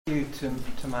Thank you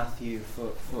to Matthew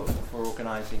for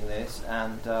organising this,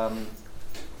 and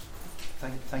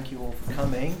thank you all for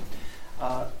coming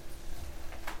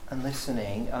and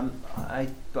listening. I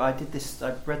did this.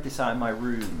 I read this out in my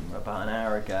room about an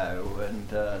hour ago,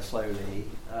 and slowly,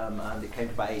 and it came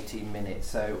to about 18 minutes.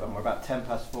 So, and we're about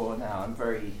 4:10 now. I'm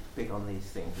very big on these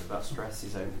things about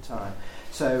stresses over time.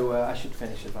 So I should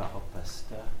finish about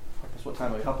 4:30. What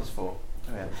time are we? 4:30.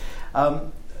 Okay.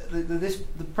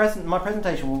 My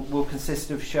presentation will consist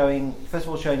of showing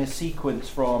a sequence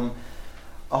from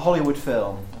a Hollywood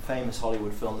film, a famous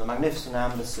Hollywood film, The Magnificent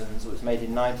Ambersons, that was made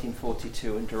in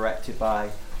 1942 and directed by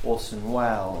Orson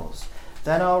Welles.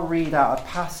 Then I'll read out a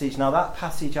passage. Now that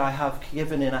passage I have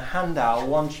given in a handout, a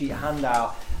one-sheet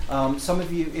handout. Some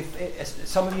of you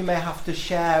may have to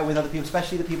share with other people,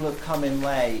 especially the people who have come in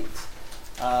late,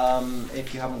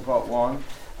 if you haven't got one.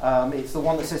 It's the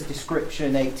one that says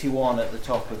description 81 at the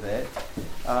top of it.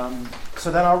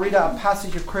 So then I'll read out a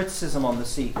passage of criticism on the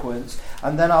sequence,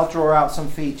 and then I'll draw out some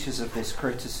features of this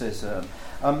criticism.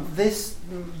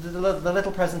 The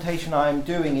little presentation I'm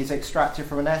doing is extracted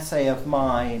from an essay of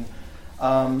mine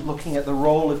looking at the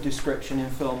role of description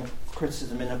in film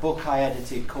criticism in a book I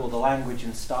edited called The Language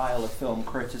and Style of Film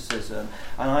Criticism,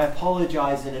 and I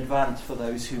apologise in advance for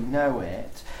those who know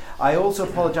it. I also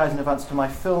apologise in advance to my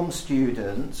film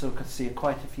students, so I can see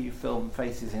quite a few film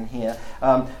faces in here,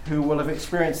 who will have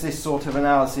experienced this sort of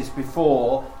analysis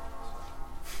before.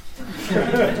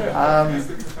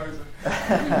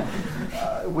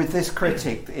 With this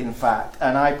critic, in fact,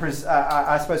 and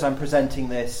I suppose I'm presenting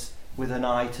this with an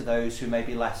eye to those who may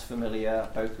be less familiar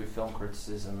both with film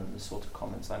criticism and the sort of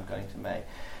comments I'm going to make.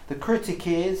 The critic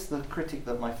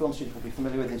that my film students will be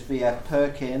familiar with is V.F.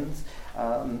 Perkins,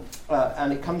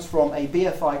 and it comes from a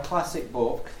BFI classic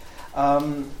book.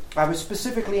 I was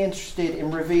specifically interested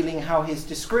in revealing how his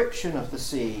description of the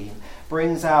scene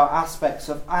brings out aspects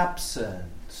of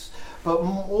absence, but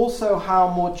also how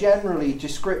more generally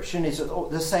description is at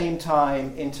the same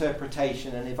time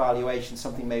interpretation and evaluation,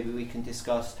 something maybe we can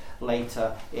discuss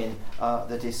later in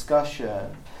the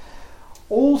discussion.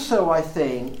 Also, I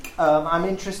think I'm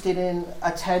interested in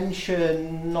a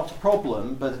tension, not a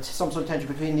problem, but some sort of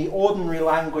tension between the ordinary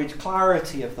language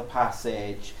clarity of the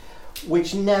passage,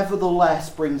 which nevertheless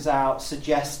brings out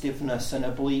suggestiveness and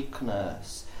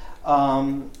obliqueness.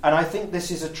 And I think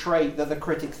this is a trait that the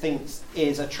critic thinks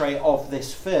is a trait of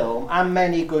this film and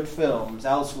many good films.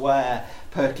 Elsewhere,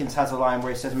 Perkins has a line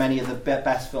where he says many of the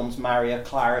best films marry a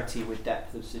clarity with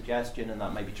depth of suggestion, and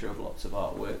that may be true of lots of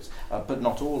artworks, but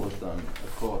not all of them,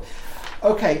 of course.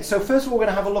 Okay, so first of all, we're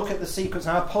going to have a look at the sequence.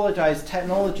 Now, I apologise,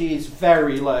 technology is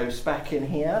very low spec in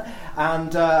here,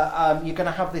 and you're going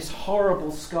to have this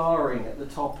horrible scarring at the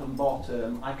top and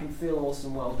bottom. I can feel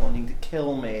Orson Welles wanting to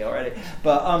kill me already.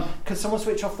 But could someone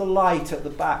switch off the light at the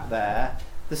back there?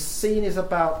 The scene is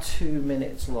about 2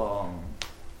 minutes long.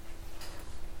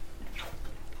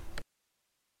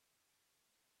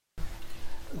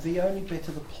 The only bit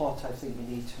of the plot I think we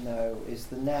need to know is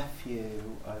the nephew,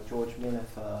 George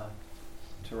Minifer,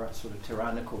 sort of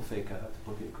tyrannical figure, to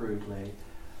put it crudely,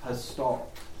 has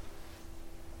stopped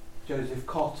Joseph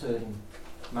Cotton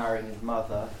marrying his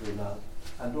mother through love,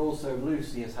 and also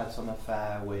Lucy has had some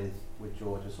affair with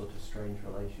George, a sort of strange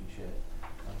relationship.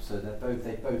 So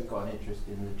they've both got an interest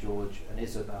in the George and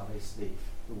Isabel, is the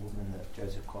woman that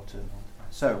Joseph Cotton.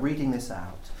 So reading this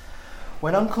out.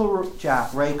 When Uncle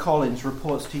Jack, Ray Collins,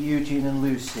 reports to Eugene and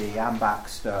Lucy, Anne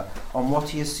Baxter, on what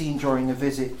he has seen during a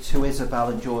visit to Isabel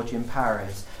and George in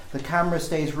Paris, the camera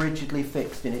stays rigidly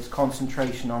fixed in its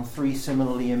concentration on three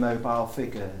similarly immobile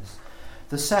figures.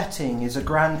 The setting is a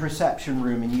grand reception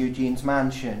room in Eugene's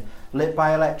mansion, lit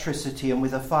by electricity and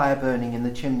with a fire burning in the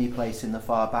chimney place in the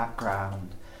far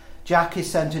background. Jack is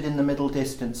centred in the middle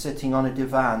distance, sitting on a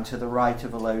divan to the right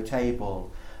of a low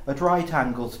table. At right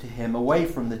angles to him, away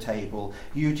from the table,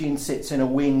 Eugene sits in a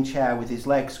wing chair with his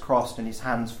legs crossed and his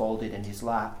hands folded in his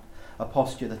lap, a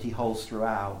posture that he holds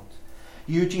throughout.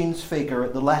 Eugene's figure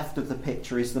at the left of the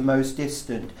picture is the most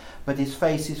distant, but his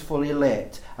face is fully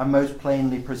lit and most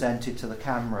plainly presented to the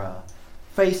camera.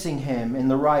 Facing him, in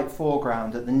the right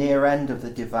foreground at the near end of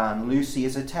the divan, Lucy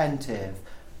is attentive,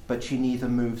 but she neither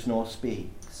moves nor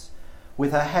speaks.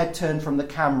 With her head turned from the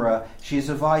camera, she is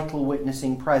a vital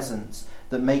witnessing presence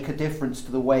that make a difference to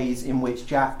the ways in which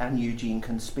Jack and Eugene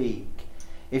can speak.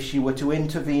 If she were to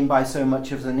intervene by so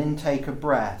much as an intake of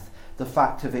breath, the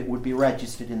fact of it would be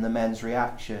registered in the men's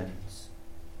reactions.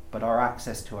 But our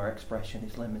access to her expression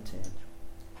is limited.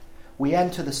 We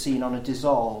enter the scene on a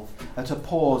dissolve, at a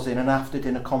pause in an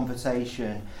after-dinner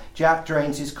conversation. Jack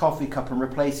drains his coffee cup and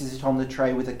replaces it on the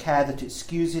tray with a care that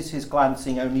excuses his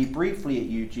glancing only briefly at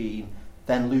Eugene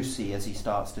then Lucy as he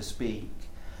starts to speak,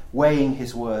 weighing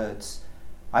his words.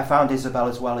 I found Isabel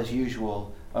as well as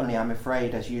usual, only I'm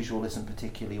afraid as usual isn't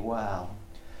particularly well.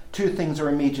 Two things are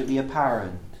immediately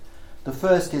apparent. The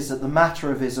first is that the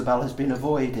matter of Isabel has been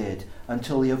avoided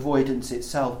until the avoidance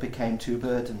itself became too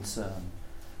burdensome.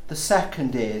 The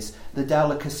second is the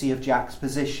delicacy of Jack's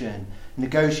position,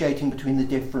 negotiating between the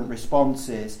different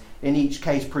responses, in each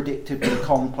case predictably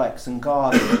complex and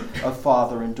guarded, of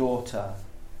father and daughter.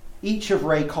 Each of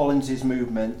Ray Collins's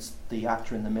movements, the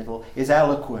actor in the middle, is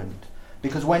eloquent,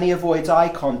 because when he avoids eye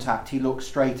contact, he looks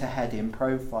straight ahead in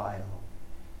profile.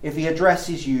 If he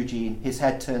addresses Eugene, his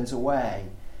head turns away.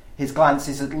 His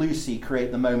glances at Lucy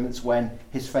create the moments when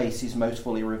his face is most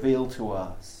fully revealed to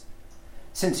us.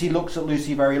 Since he looks at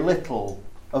Lucy very little,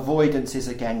 avoidance is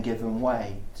again given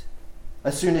weight.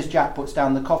 As soon as Jack puts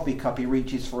down the coffee cup, he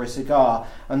reaches for a cigar,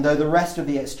 and through the rest of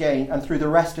the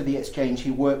exchange, he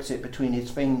works it between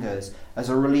his fingers as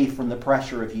a relief from the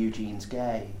pressure of Eugene's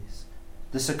gaze.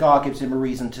 The cigar gives him a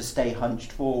reason to stay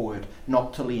hunched forward,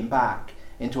 not to lean back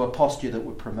into a posture that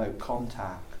would promote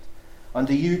contact.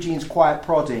 Under Eugene's quiet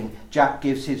prodding, Jack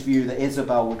gives his view that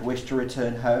Isabel would wish to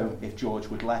return home if George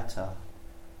would let her.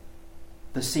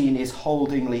 The scene is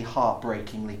holdingly,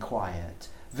 heartbreakingly quiet,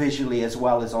 visually as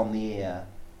well as on the ear.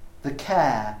 The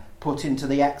care put into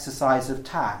the exercise of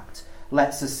tact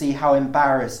lets us see how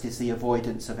embarrassed is the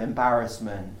avoidance of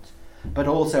embarrassment, but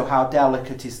also how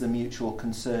delicate is the mutual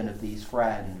concern of these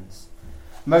friends.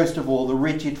 Most of all, the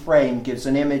rigid frame gives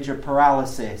an image of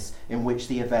paralysis in which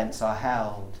the events are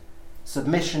held.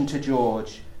 Submission to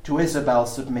George, to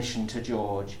Isabel's submission to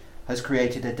George, has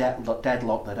created a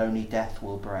deadlock that only death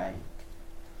will break.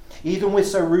 Even with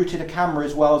so rooted a camera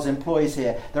as well as employs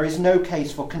here, there is no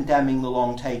case for condemning the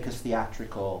long take as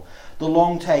theatrical. The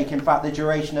long take, in fact the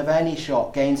duration of any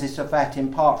shot, gains its effect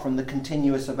in part from the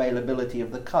continuous availability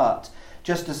of the cut,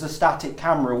 just as the static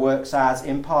camera works as,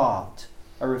 in part,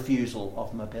 a refusal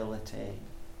of mobility.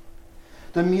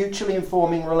 The mutually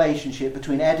informing relationship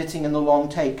between editing and the long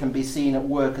take can be seen at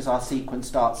work as our sequence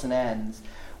starts and ends.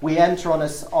 We enter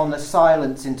on a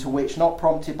silence into which, not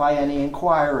prompted by any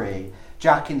inquiry,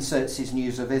 Jack inserts his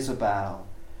news of Isabel.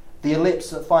 The ellipse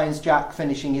that finds Jack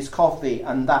finishing his coffee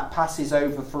and that passes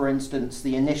over, for instance,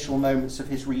 the initial moments of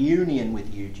his reunion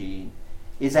with Eugene,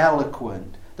 is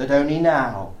eloquent that only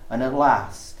now and at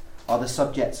last are the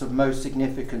subjects of most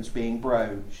significance being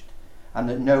broached, and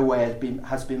that no way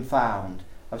has been found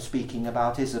of speaking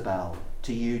about Isabel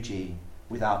to Eugene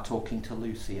without talking to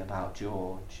Lucy about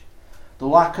George. The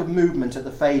lack of movement at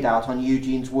the fade-out on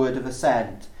Eugene's word of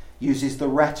assent uses the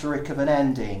rhetoric of an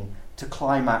ending to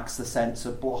climax the sense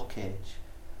of blockage.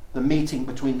 The meeting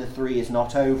between the three is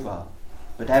not over,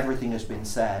 but everything has been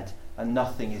said and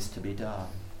nothing is to be done.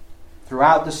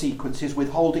 Throughout the sequences,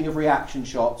 withholding of reaction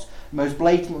shots, most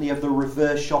blatantly of the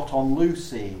reverse shot on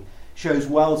Lucy, shows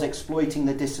Wells exploiting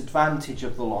the disadvantage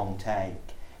of the long take,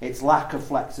 its lack of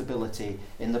flexibility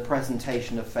in the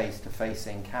presentation of face-to-face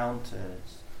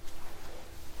encounters.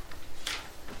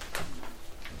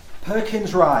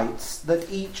 Perkins writes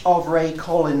that each of Ray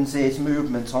Collins's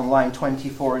movements on line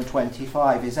 24 and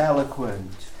 25 is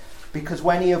eloquent, because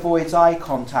when he avoids eye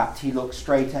contact, he looks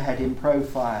straight ahead in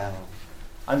profile.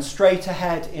 And straight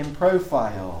ahead in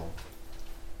profile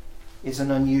is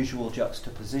an unusual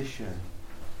juxtaposition.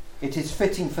 It is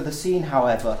fitting for the scene,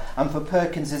 however, and for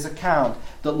Perkins's account,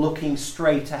 that looking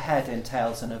straight ahead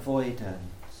entails an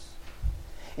avoidance.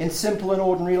 In simple and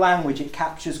ordinary language, it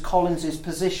captures Collins's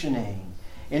positioning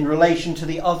in relation to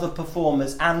the other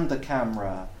performers and the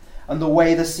camera, and the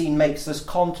way the scene makes us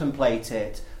contemplate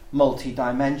it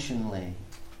multidimensionally.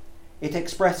 It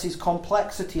expresses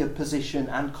complexity of position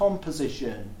and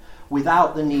composition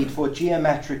without the need for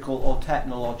geometrical or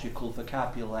technological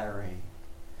vocabulary.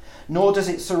 Nor does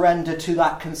it surrender to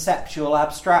that conceptual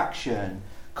abstraction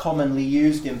commonly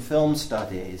used in film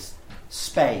studies,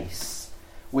 space,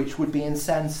 which would be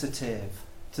insensitive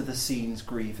to the scene's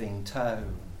grieving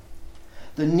tone.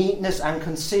 The neatness and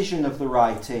concision of the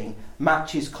writing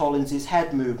matches Collins's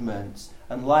head movements,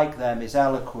 and like them is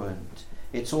eloquent.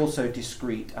 It's also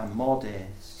discreet and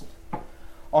modest.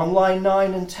 On line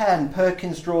 9 and 10,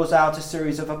 Perkins draws out a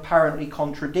series of apparently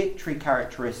contradictory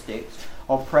characteristics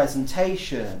of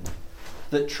presentation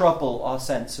that trouble our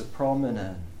sense of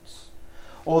prominence.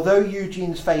 Although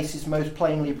Eugene's face is most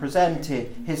plainly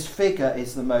presented, his figure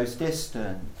is the most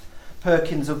distant.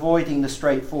 Perkins avoiding the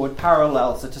straightforward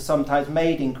parallels that are sometimes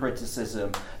made in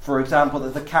criticism, for example,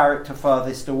 that the character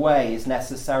farthest away is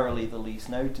necessarily the least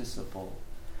noticeable.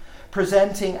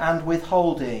 Presenting and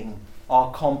withholding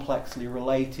are complexly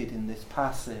related in this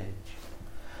passage.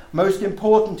 Most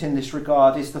important in this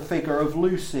regard is the figure of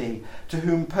Lucy, to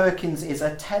whom Perkins is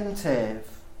attentive,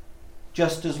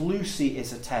 just as Lucy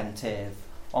is attentive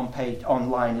on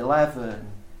line 11,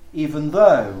 even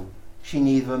though she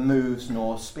neither moves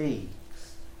nor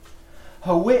speaks.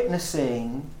 Her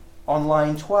witnessing on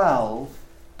line 12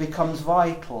 becomes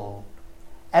vital,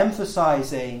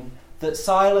 emphasising that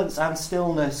silence and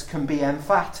stillness can be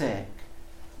emphatic,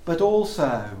 but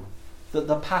also that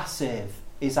the passive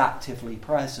is actively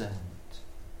present.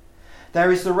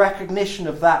 There is the recognition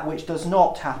of that which does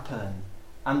not happen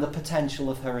and the potential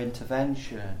of her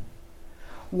intervention.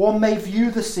 One may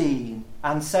view the scene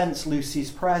and sense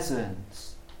Lucy's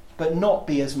presence, but not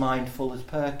be as mindful as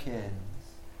Perkins.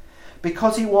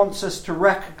 Because he wants us to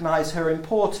recognise her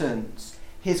importance,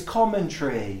 his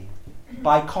commentary,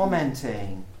 by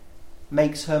commenting,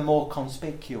 makes her more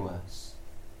conspicuous.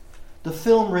 The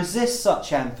film resists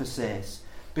such emphasis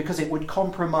because it would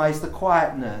compromise the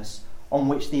quietness on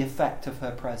which the effect of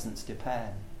her presence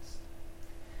depends.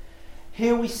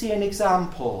 Here we see an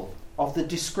example of the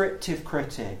descriptive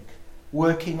critic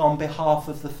working on behalf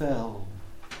of the film,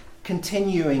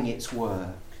 continuing its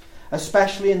work,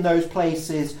 especially in those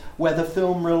places where the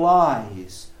film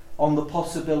relies on the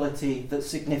possibility that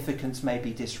significance may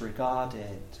be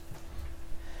disregarded.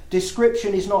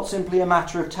 Description is not simply a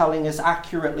matter of telling us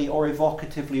accurately or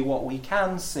evocatively what we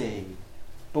can see,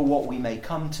 but what we may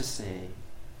come to see.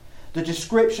 The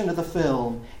description of the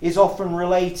film is often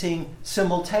relating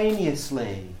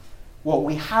simultaneously what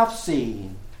we have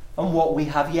seen and what we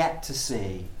have yet to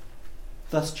see,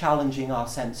 thus challenging our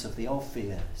sense of the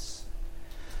obvious.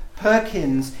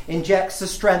 Perkins injects the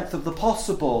strength of the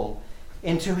possible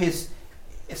into his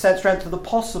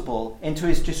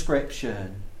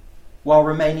description, while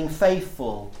remaining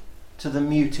faithful to the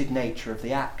muted nature of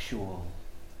the actual.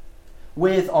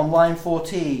 With, on line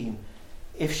 14,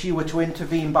 if she were to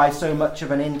intervene by so much of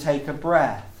an intake of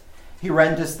breath, he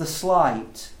renders the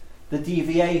slight, the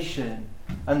deviation,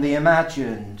 and the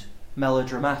imagined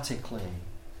melodramatically.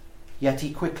 Yet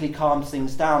he quickly calms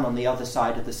things down on the other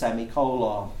side of the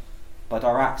semicolon, but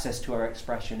our access to her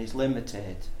expression is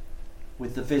limited,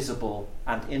 with the visible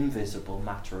and invisible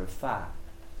matter of fact.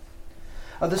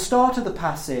 At the start of the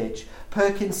passage,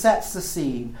 Perkins sets the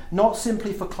scene not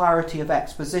simply for clarity of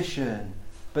exposition,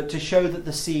 but to show that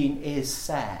the scene is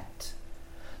set.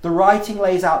 The writing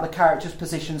lays out the characters'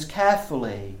 positions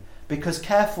carefully, because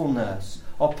carefulness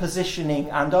of positioning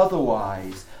and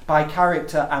otherwise, by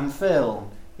character and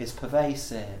film, is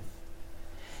pervasive.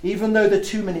 Even though the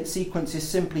 2-minute sequence is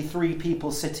simply 3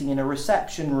 people sitting in a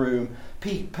reception room,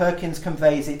 Perkins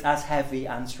conveys it as heavy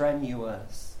and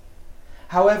strenuous.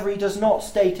 However, he does not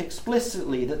state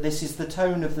explicitly that this is the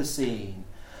tone of the scene,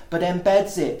 but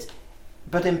embeds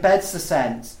the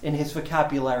sense in his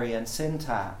vocabulary and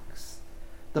syntax.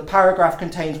 The paragraph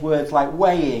contains words like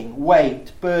weighing,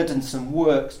 weight, burdensome,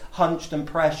 works, hunched and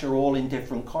pressure, all in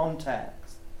different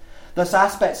contexts. Thus,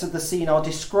 aspects of the scene are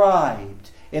described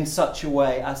in such a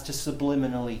way as to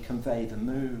subliminally convey the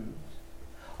mood.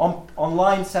 On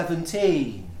line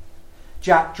 17,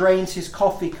 Jack drains his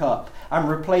coffee cup and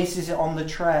replaces it on the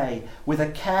tray with a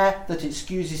care that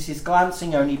excuses his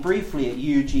glancing only briefly at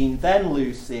Eugene, then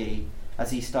Lucy,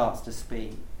 as he starts to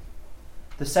speak.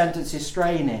 The sentence is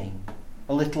straining,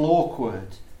 a little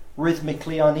awkward,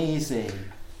 rhythmically uneasy,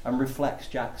 and reflects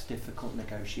Jack's difficult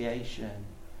negotiation.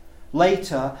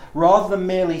 Later, rather than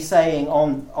merely saying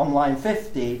on line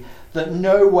 50 that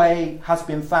no way has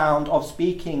been found of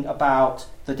speaking about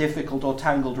the difficult or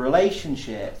tangled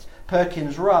relationships,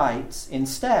 Perkins writes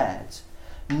instead,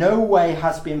 no way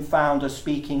has been found of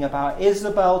speaking about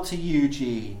Isabel to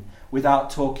Eugene without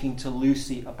talking to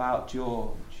Lucy about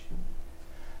George.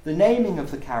 The naming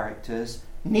of the characters,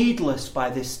 needless by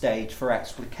this stage for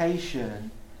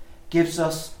explication, gives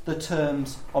us the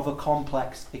terms of a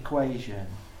complex equation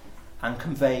and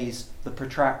conveys the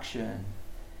protraction.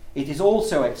 It is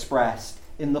also expressed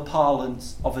in the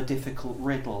parlance of a difficult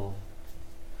riddle.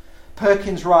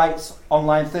 Perkins writes on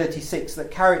line 36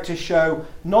 that characters show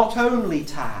not only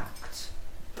tact,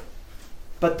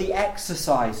 but the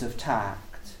exercise of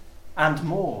tact, and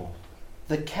more,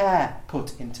 the care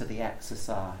put into the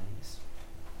exercise.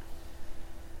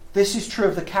 This is true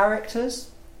of the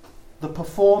characters, the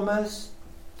performers,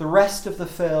 the rest of the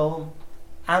film,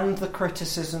 and the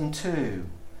criticism too.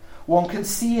 One can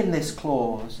see in this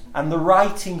clause, and the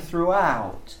writing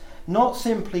throughout, not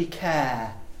simply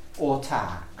care or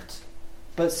tact,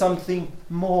 but something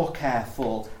more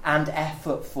careful and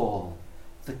effortful,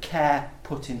 the care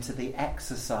put into the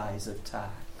exercise of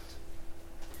tact.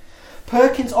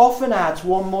 Perkins often adds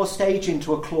one more stage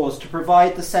into a clause to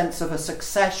provide the sense of a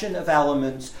succession of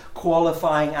elements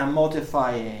qualifying and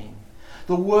modifying.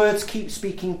 The words keep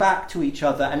speaking back to each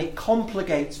other, and it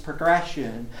complicates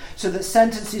progression so that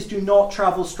sentences do not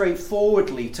travel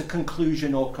straightforwardly to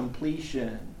conclusion or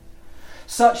completion.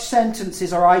 Such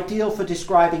sentences are ideal for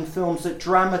describing films that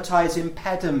dramatise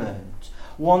impediment,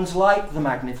 ones like The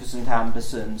Magnificent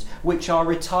Ambersons, which are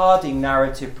retarding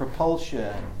narrative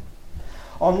propulsion.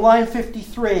 On line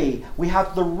 53, we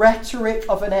have the rhetoric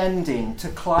of an ending to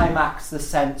climax the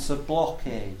sense of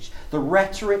blockage. The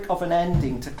rhetoric of an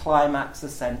ending to climax the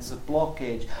sense of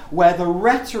blockage, where the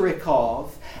rhetoric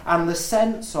of and the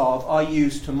sense of are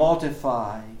used to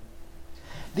modify.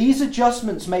 These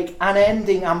adjustments make an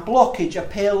ending and blockage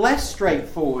appear less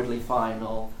straightforwardly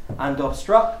final and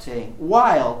obstructing,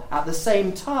 while at the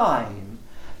same time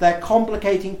their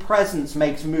complicating presence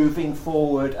makes moving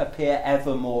forward appear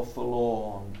ever more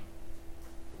forlorn.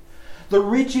 The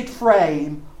rigid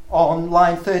frame on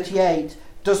line 38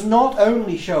 does not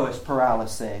only show us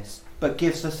paralysis, but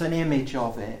gives us an image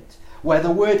of it, where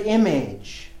the word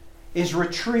image is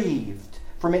retrieved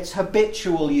from its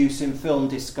habitual use in film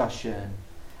discussion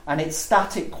and its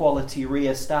static quality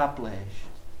re-established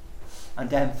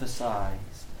and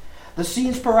emphasised. The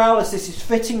scene's paralysis is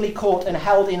fittingly caught and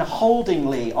held in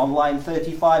holdingly on line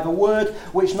 35, a word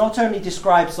which not only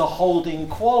describes the holding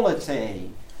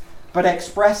quality, but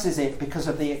expresses it because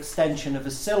of the extension of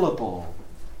a syllable,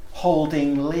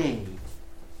 holdingly.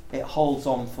 It holds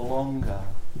on for longer.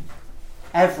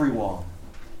 Everyone,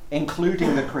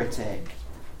 including the critic,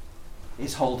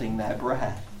 is holding their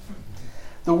breath.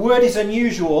 The word is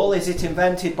unusual. Is it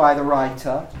invented by the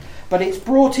writer? But it's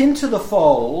brought into the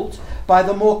fold by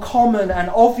the more common and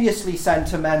obviously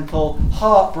sentimental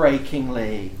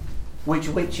heartbreakingly, which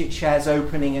it shares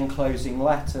opening and closing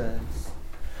letters.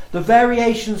 The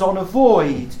variations on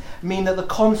avoid mean that the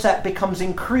concept becomes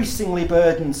increasingly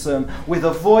burdensome, with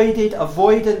avoided,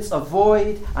 avoidance,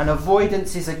 avoid, and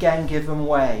avoidance is again given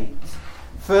weight.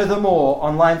 Furthermore,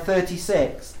 on line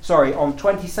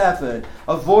 27,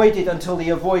 avoided until the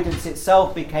avoidance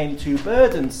itself became too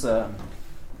burdensome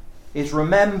is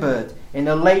remembered in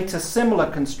a later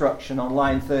similar construction on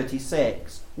line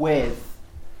 36 with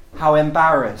how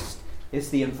embarrassed is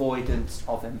the avoidance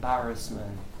of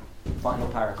embarrassment. Final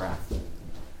paragraph.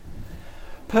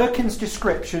 Perkins'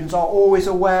 descriptions are always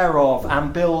aware of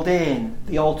and build in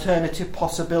the alternative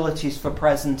possibilities for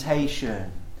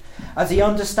presentation, as he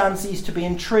understands these to be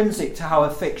intrinsic to how a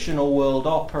fictional world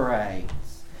operates.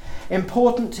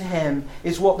 Important to him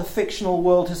is what the fictional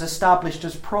world has established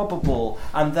as probable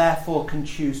and therefore can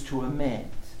choose to omit.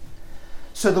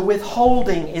 So the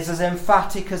withholding is as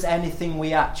emphatic as anything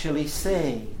we actually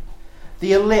see.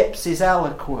 The ellipse is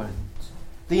eloquent.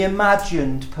 The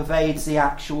imagined pervades the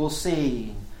actual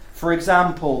scene. For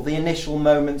example, the initial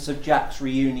moments of Jack's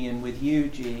reunion with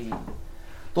Eugene.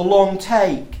 The long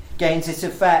take gains its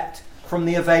effect from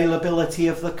the availability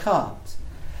of the cut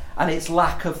and its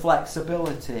lack of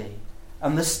flexibility.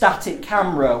 And the static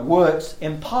camera works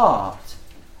in part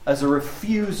as a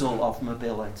refusal of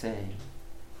mobility.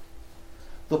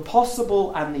 The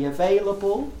possible and the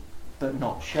available, but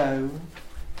not shown,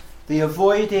 the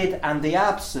avoided and the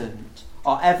absent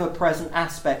are ever-present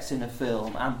aspects in a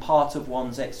film and part of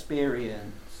one's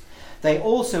experience. They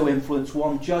also influence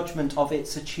one's judgment of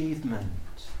its achievement.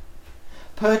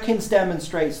 Perkins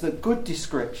demonstrates that good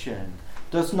description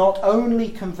does not only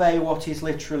convey what is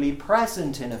literally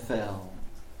present in a film,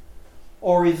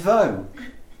 or evoke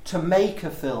to make a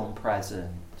film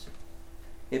present.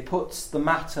 It puts the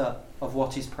matter of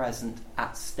what is present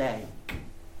at stake.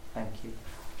 Thank you.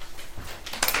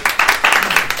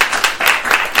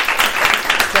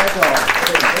 Dead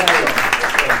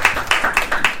on.